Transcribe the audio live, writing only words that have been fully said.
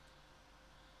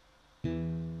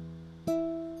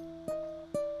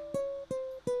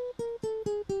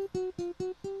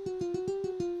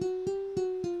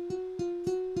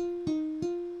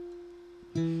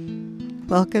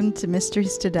Welcome to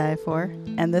Mysteries to Die For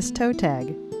and this toe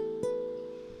tag.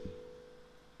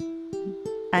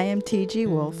 I am T.G.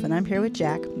 Wolf and I'm here with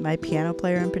Jack, my piano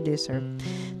player and producer.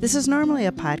 This is normally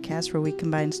a podcast where we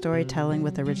combine storytelling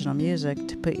with original music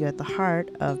to put you at the heart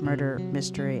of murder,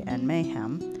 mystery, and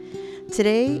mayhem.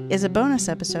 Today is a bonus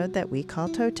episode that we call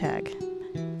Toe Tag.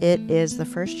 It is the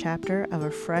first chapter of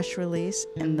a fresh release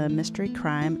in the mystery,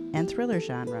 crime, and thriller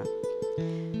genre.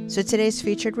 So today's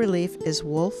featured relief is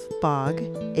Wolf Bog,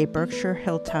 a Berkshire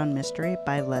Hilltown mystery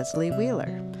by Leslie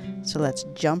Wheeler. So let's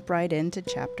jump right into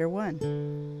chapter 1.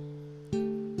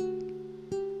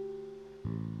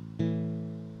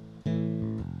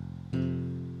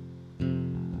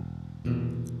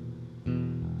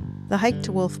 The hike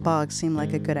to Wolf Bog seemed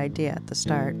like a good idea at the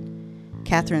start.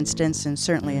 Catherine Stinson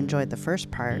certainly enjoyed the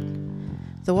first part.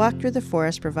 The walk through the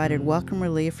forest provided welcome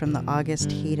relief from the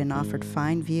August heat and offered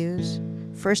fine views,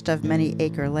 first of Many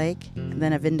Acre Lake, and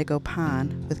then of Indigo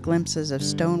Pond, with glimpses of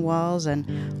stone walls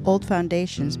and old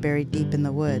foundations buried deep in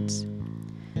the woods.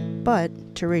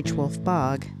 But to reach Wolf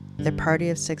Bog, the party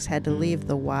of 6 had to leave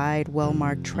the wide,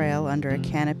 well-marked trail under a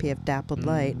canopy of dappled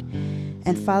light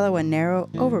and follow a narrow,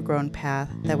 overgrown path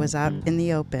that was out in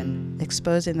the open,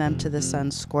 exposing them to the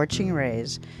sun's scorching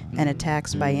rays and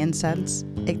attacks by insects,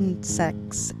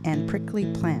 and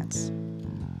prickly plants.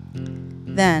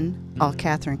 Then, all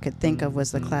Catherine could think of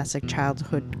was the classic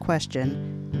childhood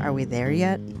question, are we there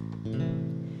yet?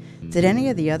 Did any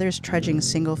of the others trudging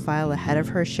single file ahead of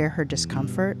her share her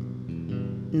discomfort?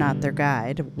 Not their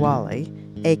guide, Wally,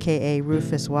 a.k.a.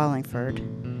 Rufus Wallingford.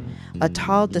 A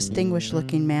tall,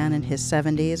 distinguished-looking man in his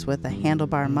 70s with a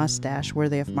handlebar mustache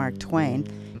worthy of Mark Twain,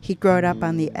 he'd grown up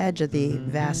on the edge of the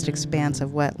vast expanse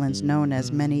of wetlands known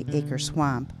as Many Acre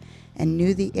Swamp and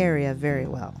knew the area very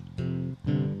well.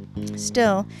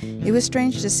 Still, it was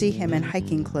strange to see him in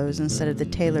hiking clothes instead of the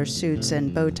tailor suits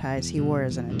and bow ties he wore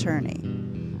as an attorney.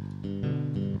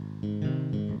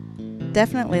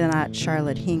 Definitely not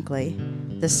Charlotte Hinckley,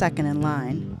 the second in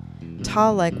line.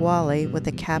 Tall like Wally, with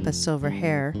a cap of silver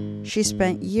hair, she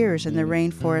spent years in the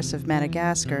rainforests of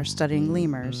Madagascar studying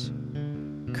lemurs.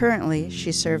 Currently,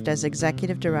 she served as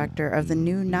executive director of the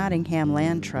New Nottingham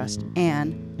Land Trust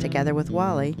and, together with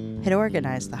Wally, had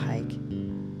organized the hike.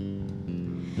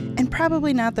 And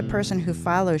probably not the person who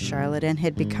followed Charlotte and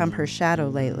had become her shadow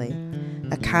lately.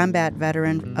 A combat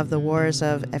veteran of the wars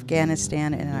of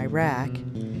Afghanistan and Iraq,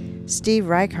 Steve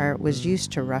Reichart was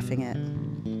used to roughing it.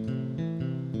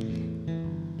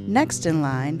 Next in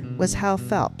line was Hal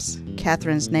Phelps,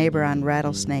 Catherine's neighbor on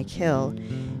Rattlesnake Hill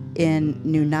in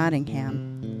New Nottingham.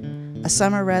 A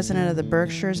summer resident of the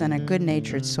Berkshires and a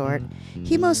good-natured sort,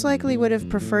 he most likely would have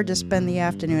preferred to spend the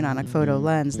afternoon on a photo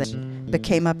lens but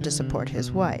came up to support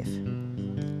his wife.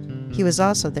 He was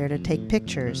also there to take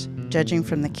pictures, judging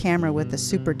from the camera with the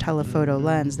super telephoto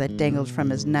lens that dangled from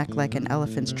his neck like an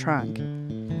elephant's trunk.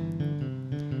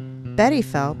 Betty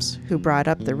Phelps, who brought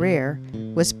up the rear,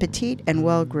 was petite and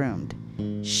well-groomed.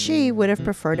 She would have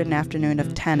preferred an afternoon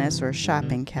of tennis or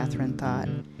shopping, Catherine thought.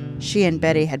 She and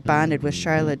Betty had bonded with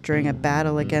Charlotte during a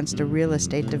battle against a real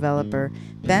estate developer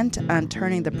bent on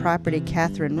turning the property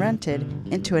Catherine rented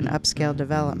into an upscale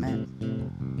development.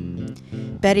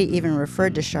 Betty even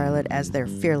referred to Charlotte as their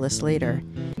fearless leader,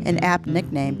 an apt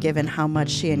nickname given how much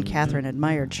she and Catherine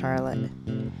admired Charlotte.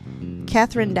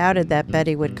 Catherine doubted that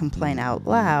Betty would complain out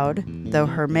loud, though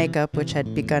her makeup, which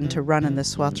had begun to run in the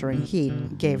sweltering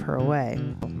heat, gave her away.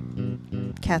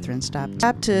 Catherine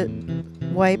stopped to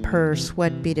wipe her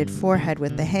sweat-beaded forehead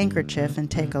with the handkerchief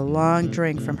and take a long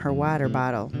drink from her water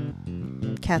bottle.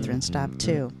 Catherine stopped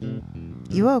too.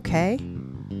 You okay?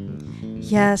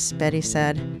 Yes, Betty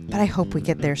said, but I hope we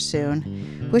get there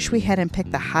soon. Wish we hadn't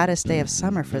picked the hottest day of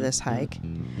summer for this hike.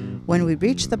 When we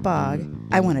reach the bog,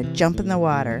 I want to jump in the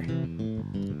water.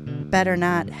 Better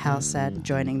not, Hal said,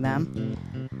 joining them.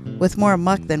 With more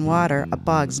muck than water, a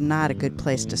bog's not a good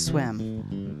place to swim.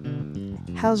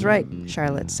 Hal's right,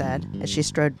 Charlotte said, as she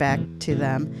strode back to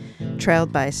them,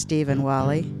 trailed by Steve and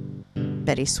Wally.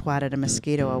 Betty swatted a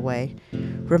mosquito away.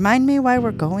 Remind me why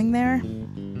we're going there?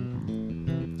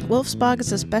 Wolf's Bog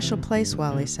is a special place,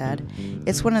 Wally said.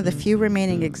 It's one of the few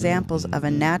remaining examples of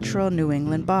a natural New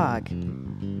England bog.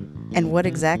 And what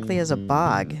exactly is a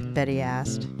bog? Betty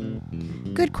asked.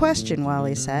 Good question,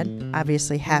 Wally said,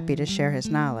 obviously happy to share his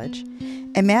knowledge.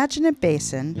 Imagine a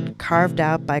basin carved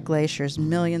out by glaciers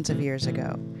millions of years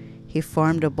ago. He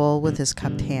formed a bowl with his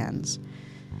cupped hands.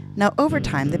 Now, over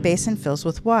time, the basin fills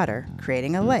with water,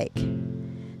 creating a lake.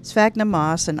 Sphagnum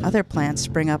moss and other plants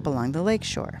spring up along the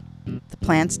lakeshore. The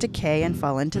plants decay and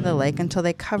fall into the lake until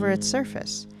they cover its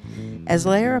surface. As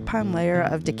layer upon layer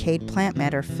of decayed plant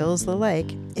matter fills the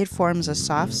lake, it forms a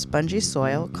soft, spongy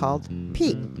soil called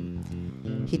peat.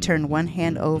 He turned one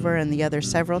hand over and the other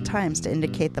several times to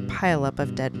indicate the pileup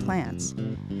of dead plants.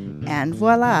 And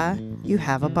voila, you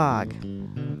have a bog.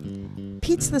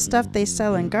 Peat's the stuff they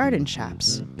sell in garden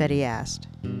shops, Betty asked.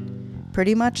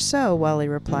 Pretty much so, Wally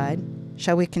replied.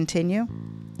 Shall we continue?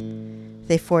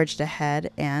 They forged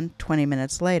ahead, and 20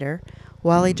 minutes later,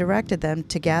 Wally directed them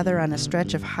to gather on a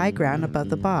stretch of high ground above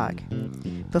the bog.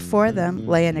 Before them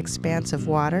lay an expanse of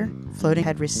water, floating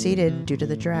had receded due to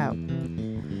the drought.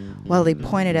 Wally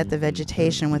pointed at the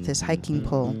vegetation with his hiking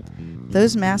pole.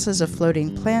 Those masses of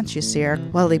floating plants you see are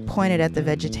Wally pointed at the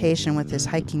vegetation with his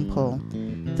hiking pole.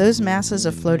 Those masses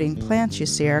of floating plants you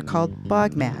see are called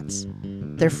bog mats.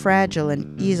 They're fragile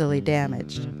and easily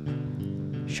damaged.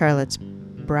 Charlotte's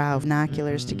brow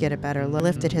binoculars to get a better look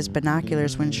lifted his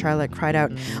binoculars when Charlotte cried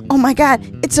out, "Oh my God,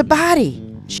 it's a body!"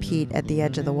 Pete at the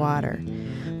edge of the water.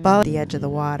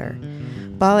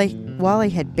 Wally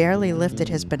had barely lifted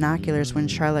his binoculars when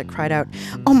Charlotte cried out,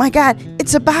 "Oh my God,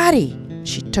 it's a body!"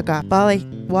 She took off.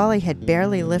 Wally had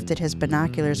barely lifted his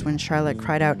binoculars when Charlotte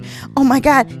cried out, "Oh my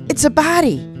God, it's a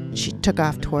body!" She took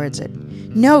off towards it.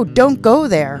 "No, don't go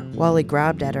there!" Wally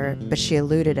grabbed at her, but she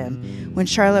eluded him. When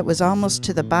Charlotte was almost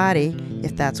to the body,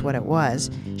 if that's what it was,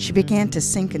 she began to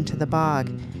sink into the bog.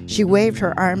 She waved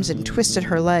her arms and twisted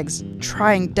her legs,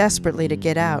 trying desperately to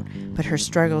get out, but her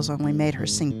struggles only made her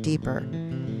sink deeper.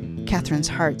 Catherine's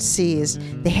heart seized.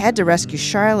 They had to rescue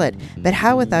Charlotte, but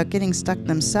how without getting stuck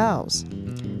themselves?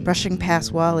 Rushing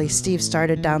past Wally, Steve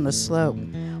started down the slope.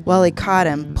 Wally caught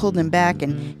him, pulled him back,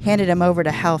 and handed him over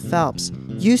to Hal Phelps.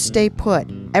 "You stay put.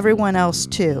 Everyone else,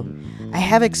 too. I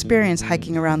have experience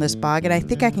hiking around this bog, and I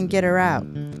think I can get her out."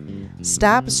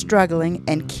 "Stop struggling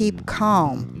and keep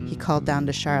calm," he called down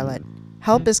to Charlotte.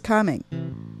 "Help is coming."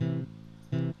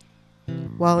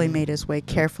 Wally made his way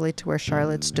carefully to where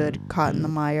Charlotte stood, caught in the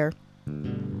mire.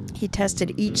 He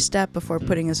tested each step before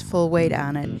putting his full weight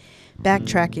on it,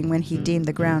 backtracking when he deemed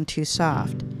the ground too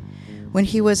soft. When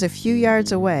he was a few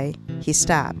yards away, he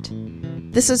stopped.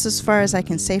 "This is as far as I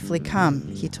can safely come,"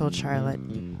 he told Charlotte.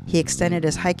 He extended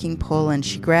his hiking pole and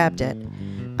she grabbed it.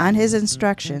 On his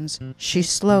instructions, she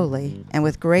slowly, and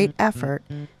with great effort,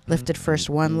 lifted first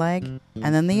one leg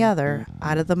and then the other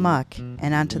out of the muck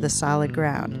and onto the solid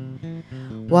ground.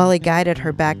 Wally guided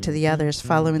her back to the others,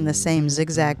 following the same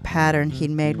zigzag pattern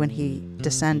he'd made when he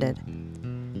descended.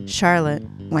 Charlotte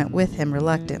went with him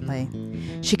reluctantly.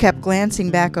 She kept glancing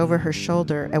back over her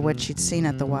shoulder at what she'd seen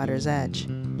at the water's edge.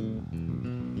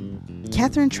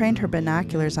 Catherine trained her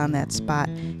binoculars on that spot.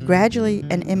 Gradually,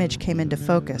 an image came into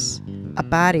focus. A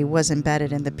body was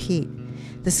embedded in the peat.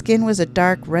 The skin was a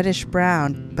dark reddish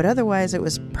brown, but otherwise it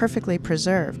was perfectly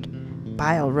preserved.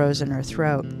 Bile rose in her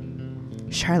throat.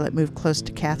 Charlotte moved close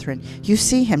to Catherine. "You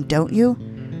see him, don't you?"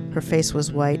 Her face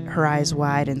was white, her eyes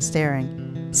wide and staring.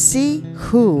 "See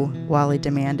who?" Wally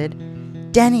demanded.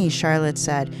 "Denny," Charlotte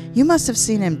said. "You must have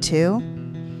seen him too."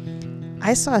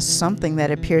 "I saw something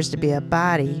that appears to be a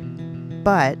body,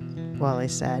 but," Wally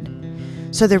said.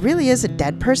 "So there really is a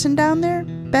dead person down there?"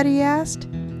 Betty asked.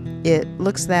 "It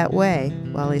looks that way,"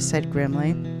 Wally said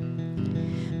grimly.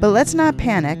 "But let's not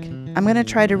panic. I'm going to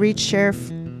try to reach Chief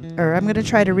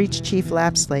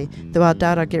Lapsley, though I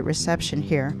doubt I'll get reception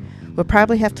here. We'll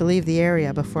probably have to leave the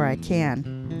area before I can."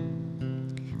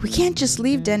 "We can't just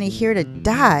leave Denny here to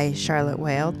die," Charlotte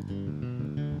wailed.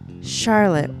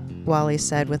 "Charlotte," Wally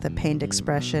said with a pained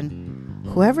expression,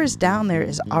 "whoever's down there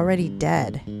is already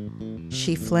dead."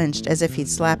 She flinched as if he'd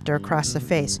slapped her across the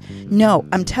face. "No,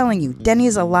 I'm telling you,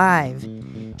 Denny's alive."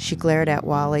 She glared at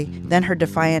Wally, then her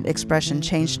defiant expression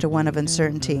changed to one of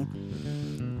uncertainty.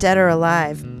 "Dead or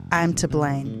alive, I'm to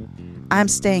blame. I'm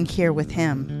staying here with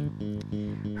him."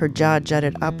 Her jaw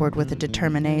jutted upward with a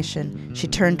determination. She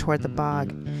turned toward the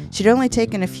bog. She'd only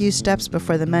taken a few steps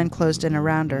before the men closed in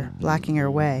around her, blocking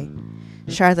her way.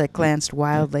 Charlotte glanced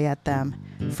wildly at them.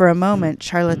 For a moment,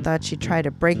 Charlotte thought she'd try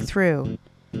to break through.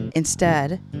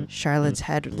 Instead, Charlotte's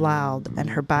head lolled and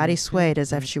her body swayed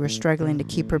as if she were struggling to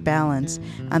keep her balance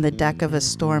on the deck of a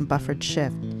storm-buffered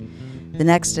ship. The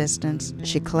next instant,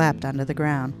 she collapsed onto the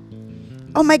ground.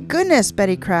 "Oh my goodness,"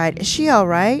 Betty cried. "Is she all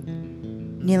right?"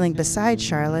 Kneeling beside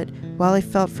Charlotte, Wally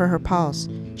felt for her pulse.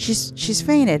 She's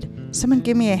fainted. Someone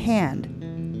give me a hand."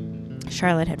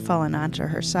 Charlotte had fallen onto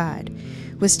her side.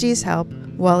 With Steve's help,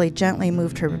 Wally gently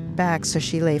moved her back so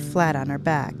she lay flat on her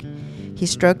back. He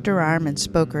stroked her arm and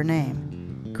spoke her name.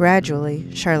 Gradually,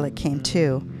 Charlotte came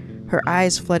to. Her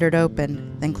eyes fluttered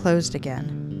open, then closed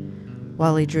again.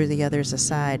 Wally drew the others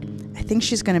aside. "I think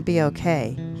she's going to be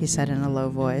okay," he said in a low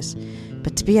voice.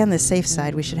 "But to be on the safe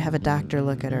side, we should have a doctor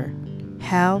look at her."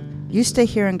 Hal, you stay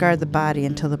here and guard the body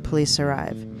until the police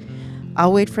arrive.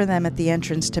 I'll wait for them at the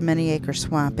entrance to Many Acre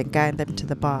Swamp and guide them to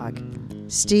the bog.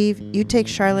 Steve, you take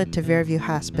Charlotte to Fairview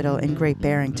Hospital in Great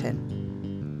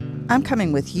Barrington. I'm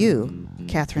coming with you,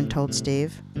 Catherine told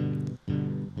Steve.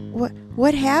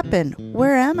 What happened?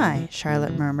 Where am I?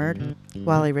 Charlotte murmured.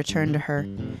 Wally returned to her.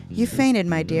 You fainted,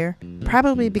 my dear,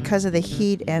 probably because of the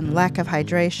heat and lack of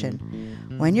hydration.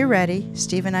 When you're ready,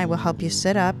 Steve and I will help you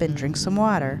sit up and drink some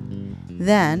water.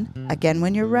 Then, again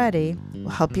when you're ready, we'll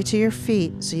help you to your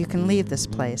feet so you can leave this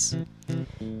place.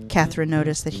 Catherine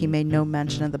noticed that he made no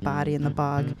mention of the body in the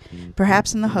bog,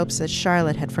 perhaps in the hopes that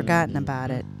Charlotte had forgotten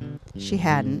about it. She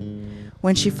hadn't.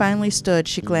 When she finally stood,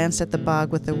 she glanced at the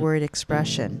bog with a worried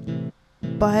expression.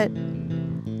 But,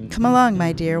 come along,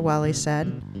 my dear, Wally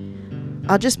said.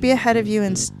 I'll just be ahead of you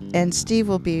and Steve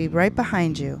will be right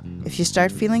behind you. If you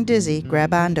start feeling dizzy,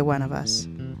 grab onto one of us.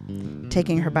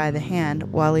 Taking her by the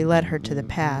hand, Wally led her to the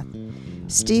path.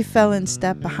 Steve fell in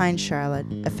step behind Charlotte,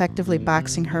 effectively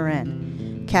boxing her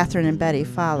in. Catherine and Betty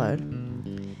followed.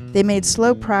 They made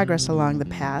slow progress along the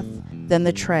path, then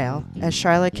the trail, as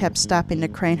Charlotte kept stopping to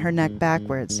crane her neck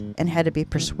backwards and had to be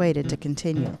persuaded to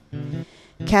continue.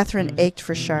 Catherine ached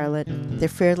for Charlotte, their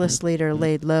fearless leader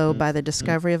laid low by the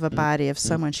discovery of a body of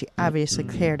someone she obviously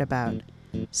cared about.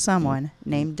 Someone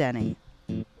named Denny.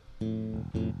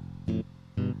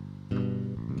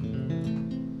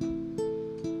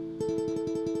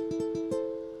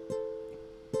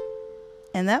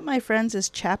 And that, my friends, is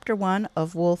Chapter 1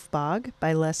 of Wolf Bog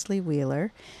by Leslie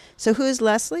Wheeler. So who is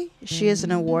Leslie? She is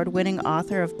an award-winning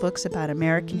author of books about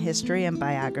American history and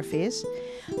biographies.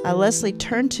 Leslie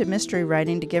turned to mystery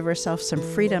writing to give herself some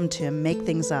freedom to make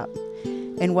things up.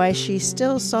 And while she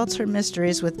still salts her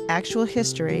mysteries with actual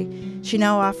history, she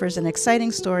now offers an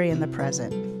exciting story in the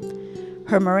present.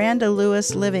 Her Miranda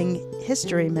Lewis Living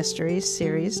History Mysteries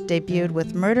series debuted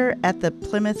with Murder at the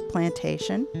Plymouth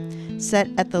Plantation, set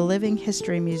at the Living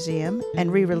History Museum,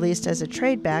 and re-released as a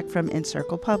tradeback from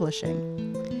Encircle Publishing.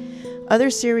 Other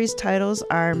series titles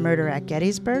are Murder at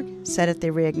Gettysburg, set at the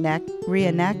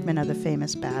reenactment of the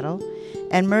famous battle,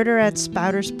 and Murder at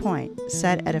Spouters Point,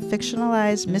 set at a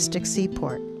fictionalized mystic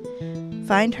seaport.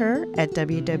 Find her at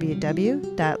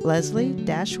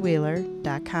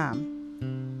www.leslie-wheeler.com.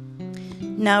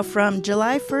 Now, from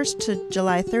July 1st to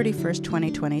July 31st,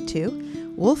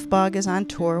 2022, Wolf Bog is on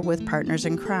tour with Partners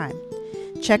in Crime.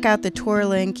 Check out the tour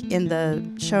link in the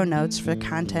show notes for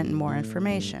content and more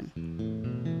information.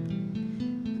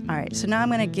 All right, so now I'm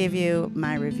going to give you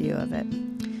my review of it.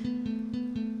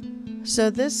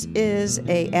 So this is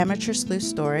a amateur sleuth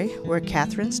story where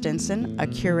Catherine Stinson, a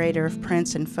curator of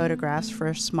prints and photographs for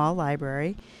a small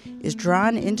library, is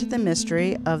drawn into the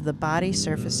mystery of the body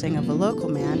surfacing of a local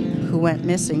man who went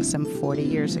missing some 40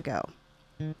 years ago.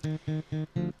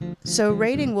 So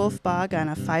rating Wolf Bog on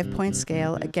a 5-point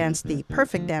scale against The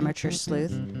Perfect Amateur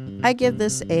Sleuth, I give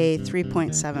this a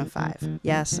 3.75.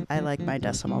 Yes, I like my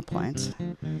decimal points.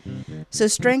 So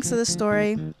strengths of the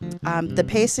story, the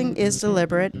pacing is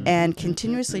deliberate and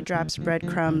continuously drops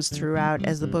breadcrumbs throughout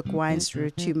as the book winds through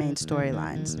two main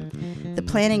storylines. The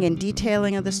planning and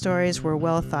detailing of the stories were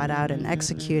well thought out and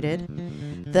executed.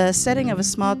 The setting of a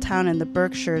small town in the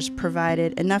Berkshires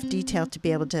provided enough detail to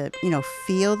be able to,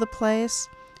 feel the place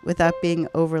without being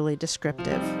overly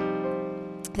descriptive.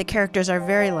 The characters are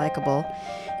very likable,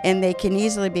 and they can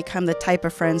easily become the type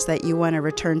of friends that you want to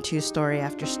return to story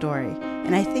after story.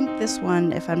 And I think this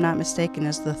one, if I'm not mistaken,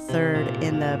 is the third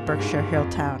in the Berkshire Hill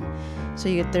town. So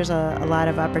there's a lot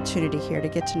of opportunity here to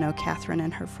get to know Catherine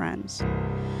and her friends.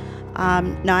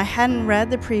 Now, I hadn't read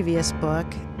the previous book,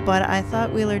 but I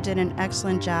thought Wheeler did an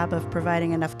excellent job of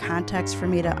providing enough context for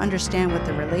me to understand what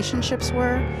the relationships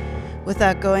were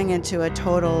without going into a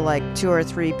total 2 or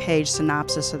 3 page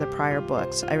synopsis of the prior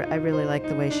books. I really like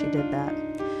the way she did that.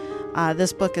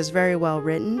 This book is very well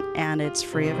written and it's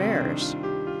free of errors.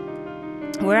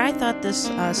 Where I thought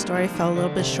this story fell a little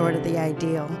bit short of the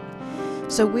ideal.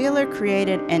 So Wheeler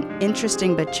created an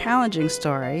interesting but challenging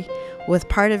story, with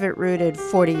part of it rooted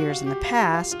 40 years in the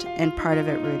past and part of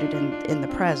it rooted in the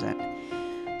present.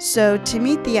 So to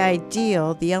meet the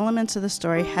ideal, the elements of the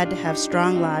story had to have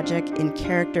strong logic in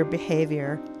character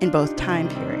behavior in both time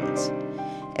periods.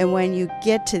 And when you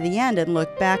get to the end and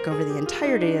look back over the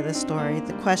entirety of the story,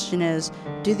 the question is,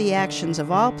 do the actions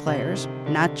of all players,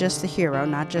 not just the hero,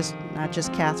 not just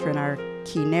Catherine, our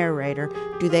key narrator,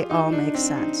 do they all make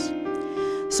sense?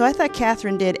 So I thought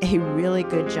Catherine did a really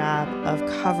good job of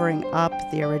covering up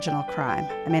the original crime.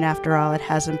 I mean, after all, it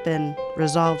hasn't been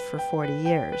resolved for 40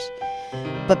 years.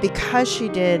 But because she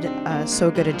did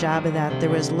so good a job of that, there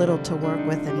was little to work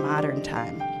with in modern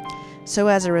time. So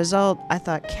as a result, I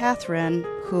thought Catherine,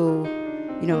 who,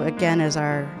 again is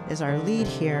our lead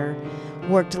here,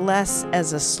 worked less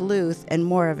as a sleuth and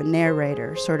more of a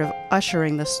narrator, sort of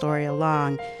ushering the story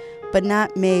along, but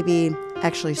not maybe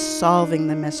actually solving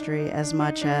the mystery as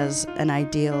much as an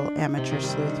ideal amateur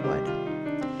sleuth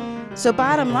would. So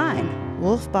bottom line,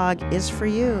 Wolf Bog is for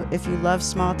you if you love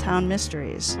small town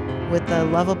mysteries with the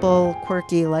lovable,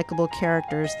 quirky, likable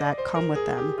characters that come with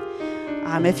them.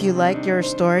 If you like your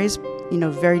stories,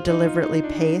 very deliberately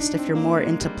paced, if you're more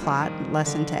into plot,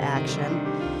 less into action,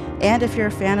 and if you're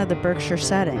a fan of the Berkshire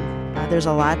setting, there's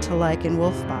a lot to like in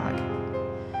Wolf Bog.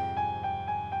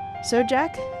 So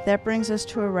Jack, that brings us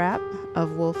to a wrap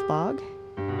of Wolf Bog.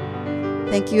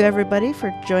 Thank you everybody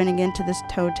for joining into this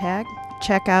toe tag.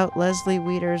 Check out Leslie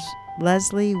Wheeler's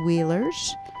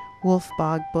Wolf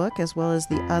Bog book, as well as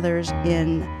the others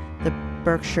in the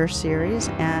Berkshire series,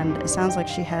 and it sounds like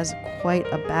she has quite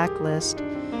a backlist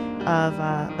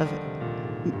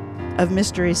of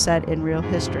mysteries set in real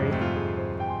history.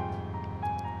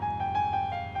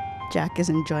 Jack is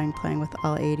enjoying playing with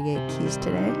all 88 keys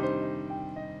today.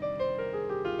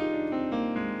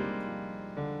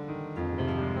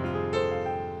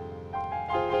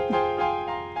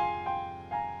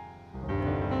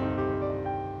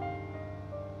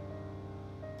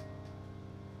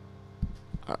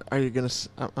 Are you gonna?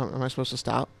 Am I supposed to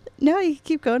stop? No, you can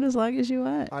keep going as long as you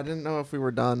want. I didn't know if we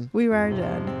were done. We are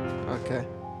done. Okay.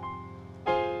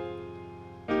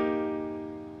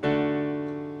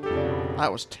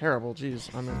 That was terrible. Jeez.